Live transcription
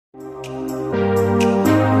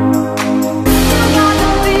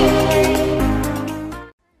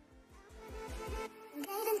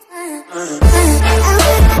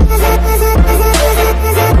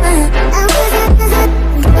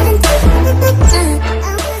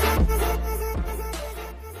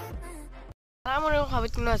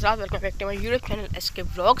Afternoon Hazrat, welcome back to my YouTube channel SK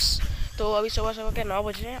blogs. तो अभी सुबह के 9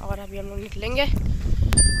 बज रहे हैं और अभी हम लोग निकलेंगे।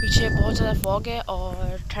 पीछे बहुत ज़्यादा फॉग है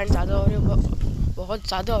और ठंड ज़्यादा हो रही है, बहुत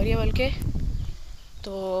ज़्यादा हो रही है बल्कि।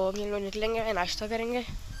 तो अभी हम लोग निकलेंगे, नाश्ता करेंगे।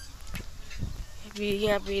 अभी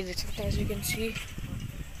यहाँ पे देख सकते हैं, एज यू कैन सी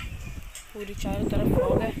पूरी चारों तरफ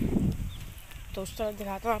फॉग है। तो उस तरफ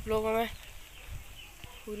दिखाता हूँ आप लोगों में,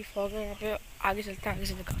 पूरी फॉग है यहाँ पे। आगे चलते हैं, आगे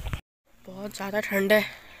से दिखाता हूँ। बहुत ज़्यादा ठंड है,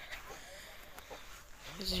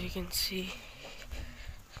 as you can see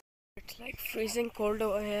it's like freezing cold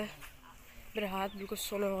हुआ है। मेरे हाथ बिल्कुल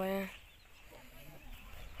सुने हुए हैं,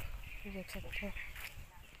 देख सकते हैं।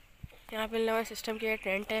 यहाँ पे नया सिस्टम किया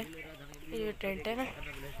टेंट है, ये टेंट है ना,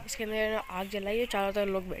 इसके अंदर आग जलाई, चारों तरफ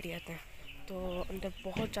लोग बैठ जाते हैं। तो अंदर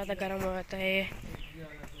बहुत ज़्यादा गर्म हो जाता है,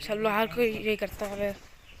 सब लोग हर कोई यही करता है,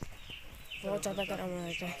 बहुत ज़्यादा गर्म हो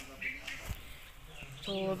जाता है।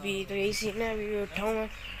 तो अभी तो यही सीन है, अभी उठा हूँ मैं।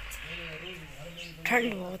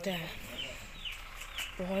 ठंड बहुत है,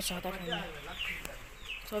 बहुत ज़्यादा ठंड है।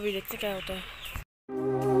 तो अभी देखते क्या होता है।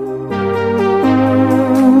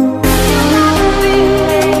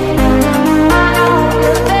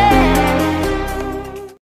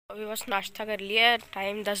 अभी बस नाश्ता कर लिया है,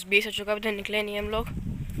 टाइम 10-20 हो चुका है, अभी तक निकले नहीं हम लोग।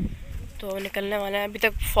 तो निकलने वाले हैं। अभी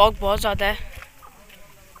तक फॉग बहुत ज़्यादा है,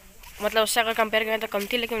 मतलब उससे अगर कंपेयर करें तो कम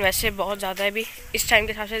थी, लेकिन वैसे बहुत ज़्यादा है अभी इस टाइम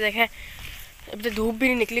के हिसाब से। देखें अभी तो धूप भी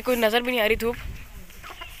नहीं निकली, कोई नज़र भी नहीं आ रही धूप।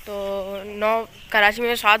 तो 9 कराची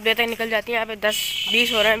में 7 बजे तक निकल जाती है, यहाँ पे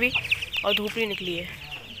 10-20 हो रहे हैं अभी और धूप नहीं निकली है।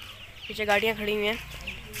 पीछे गाड़ियाँ खड़ी हुई हैं,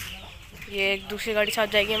 ये एक दूसरी गाड़ी साथ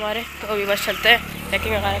जाएगी हमारे। तो अभी बस चलते हैं,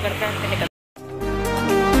 पैकिंग वगैरह करते हैं, फिर निकलते हैं।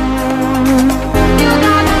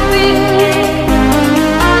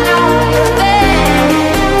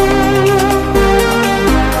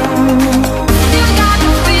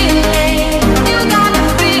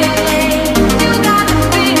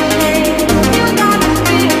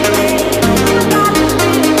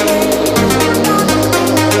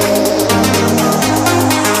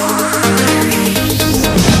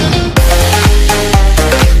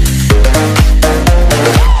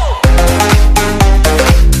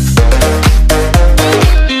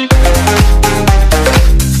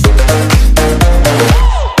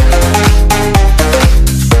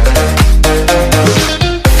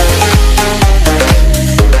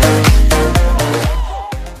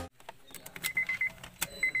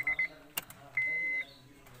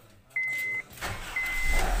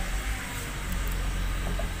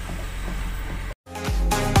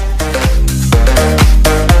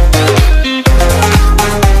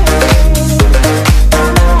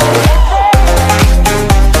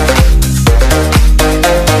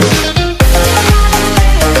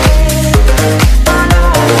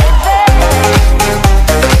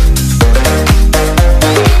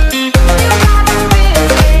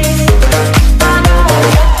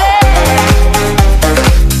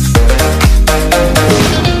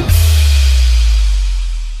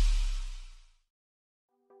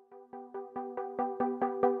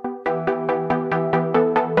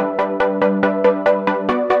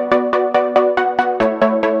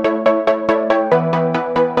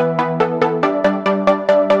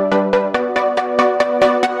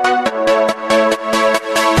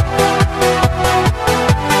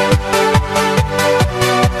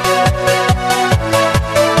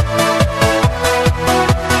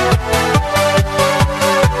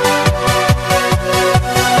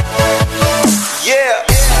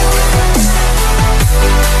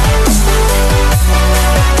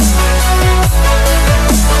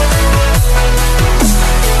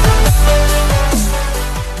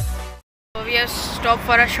 Stop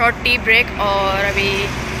for a short tea break. और अभी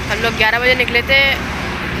हम लोग 11 बजे निकले थे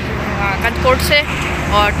कंदकोट से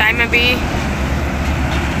और टाइम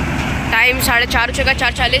 4:30 हो चुका,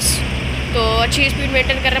 4:40। तो अच्छी स्पीड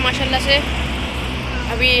मेंटेन कर रहे हैं माशाल्लाह से।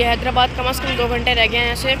 अभी हैदराबाद कम से कम 2 घंटे रह गए हैं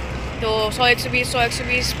यहाँ से। तो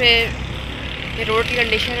 100-120 पे ये रोड की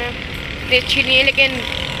कंडीशन है, इतनी अच्छी नहीं है, लेकिन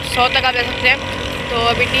 100 तक आप जा सकते हैं। तो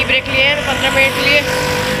अभी टी ब्रेक लिए हैं 15 मिनट के लिए,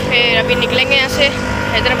 फिर अभी निकलेंगे यहाँ से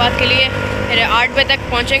हैदराबाद के लिए। फिर 8 बजे तक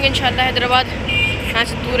पहुँचेंगे इंशाल्लाह हैदराबाद। यहाँ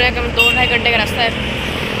से दूर है, कम 2-2.5 घंटे का रास्ता है।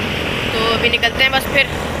 तो अभी निकलते हैं बस, फिर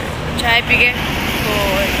चाय पी के तो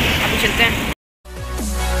अभी चलते हैं।